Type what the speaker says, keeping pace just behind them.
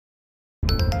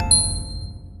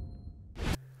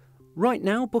Right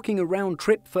now, booking a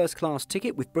round-trip first-class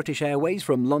ticket with British Airways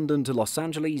from London to Los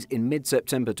Angeles in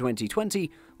mid-September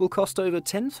 2020 will cost over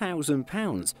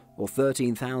 £10,000 or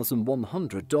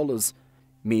 $13,100.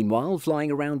 Meanwhile,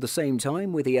 flying around the same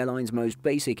time with the airline's most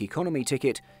basic economy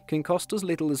ticket can cost as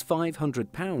little as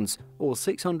 £500 or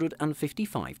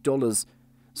 $655.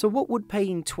 So what would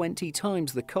paying 20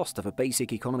 times the cost of a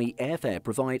basic economy airfare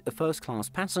provide a first-class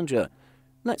passenger?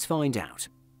 Let's find out.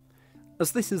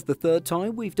 As this is the third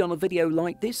time we've done a video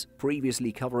like this,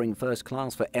 previously covering first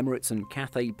class for Emirates and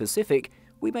Cathay Pacific,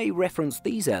 we may reference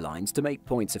these airlines to make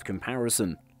points of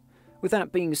comparison. With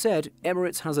that being said,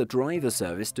 Emirates has a driver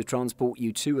service to transport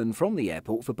you to and from the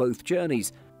airport for both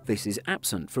journeys. This is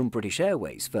absent from British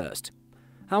Airways first.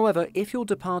 However, if you're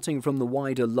departing from the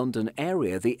wider London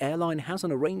area, the airline has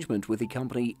an arrangement with the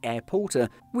company Airporter,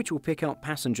 which will pick up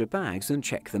passenger bags and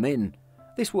check them in.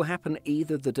 This will happen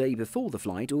either the day before the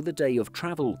flight or the day of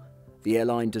travel. The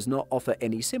airline does not offer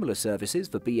any similar services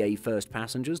for BA First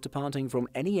passengers departing from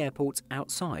any airports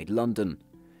outside London.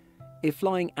 If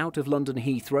flying out of London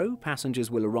Heathrow, passengers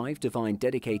will arrive to find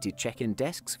dedicated check-in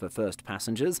desks for first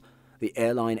passengers. The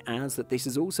airline adds that this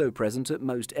is also present at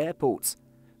most airports.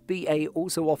 BA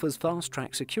also offers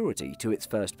fast-track security to its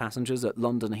first passengers at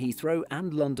London Heathrow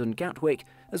and London Gatwick,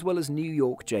 as well as New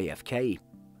York JFK.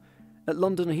 At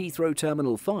London Heathrow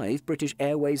Terminal 5, British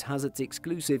Airways has its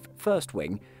exclusive First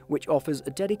Wing, which offers a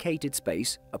dedicated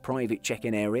space, a private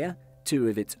check-in area, 2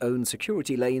 of its own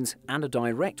security lanes, and a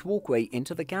direct walkway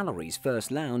into the gallery's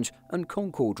first lounge and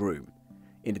Concorde room.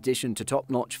 In addition to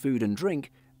top-notch food and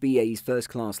drink, BA's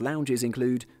first-class lounges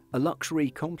include a luxury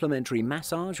complimentary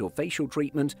massage or facial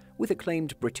treatment with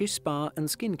acclaimed British spa and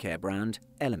skincare brand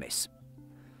Elemis.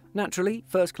 Naturally,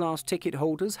 first-class ticket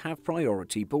holders have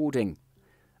priority boarding.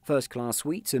 First-class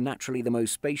suites are naturally the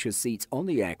most spacious seats on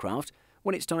the aircraft.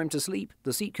 When it's time to sleep,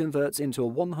 the seat converts into a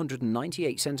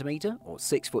 198cm or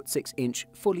 6'6"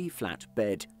 fully flat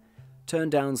bed.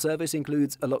 Turn-down service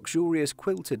includes a luxurious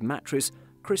quilted mattress,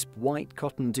 crisp white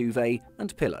cotton duvet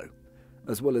and pillow,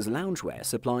 as well as loungewear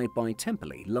supplied by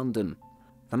Temperley, London.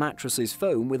 The mattress is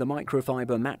foam with a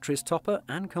microfiber mattress topper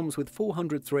and comes with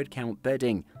 400 thread count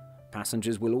bedding.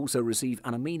 Passengers will also receive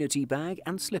an amenity bag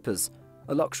and slippers.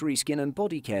 A luxury skin and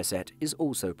body care set is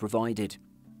also provided.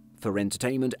 For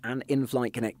entertainment and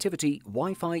in-flight connectivity,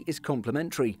 Wi-Fi is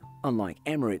complimentary, unlike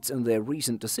Emirates and their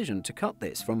recent decision to cut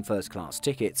this from first-class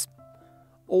tickets.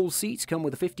 All seats come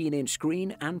with a 15-inch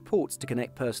screen and ports to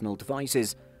connect personal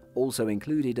devices. Also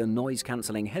included are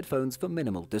noise-cancelling headphones for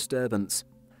minimal disturbance.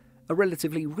 A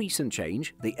relatively recent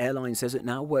change, the airline says it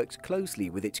now works closely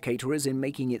with its caterers in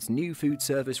making its new food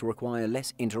service require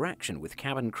less interaction with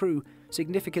cabin crew,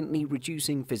 significantly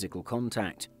reducing physical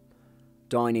contact.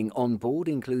 Dining on board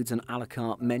includes an a la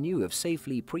carte menu of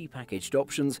safely pre-packaged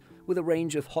options with a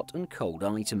range of hot and cold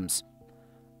items.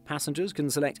 Passengers can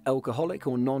select alcoholic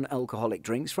or non-alcoholic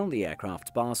drinks from the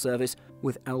aircraft's bar service,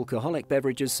 with alcoholic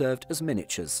beverages served as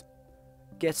miniatures.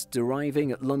 Guests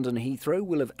arriving at London Heathrow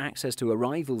will have access to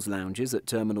arrivals lounges at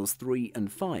Terminals 3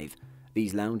 and 5.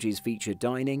 These lounges feature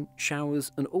dining,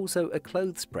 showers and also a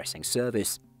clothes pressing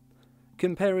service.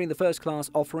 Comparing the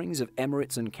first-class offerings of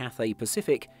Emirates and Cathay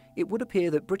Pacific, it would appear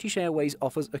that British Airways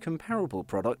offers a comparable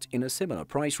product in a similar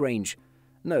price range.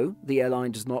 No, the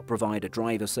airline does not provide a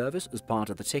driver service as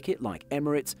part of the ticket like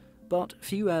Emirates, but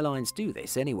few airlines do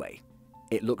this anyway.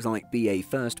 It looks like BA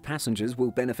First passengers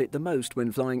will benefit the most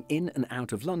when flying in and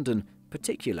out of London,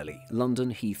 particularly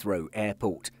London Heathrow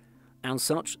Airport. As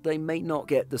such, they may not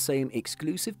get the same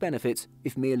exclusive benefits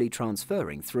if merely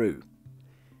transferring through.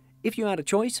 If you had a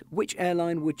choice, which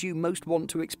airline would you most want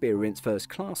to experience first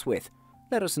class with?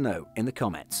 Let us know in the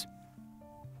comments.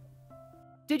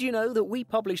 Did you know that we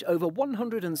publish over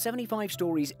 175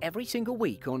 stories every single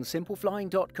week on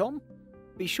simpleflying.com?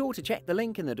 Be sure to check the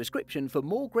link in the description for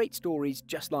more great stories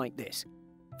just like this.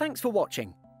 Thanks for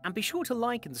watching, and be sure to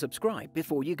like and subscribe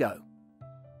before you go.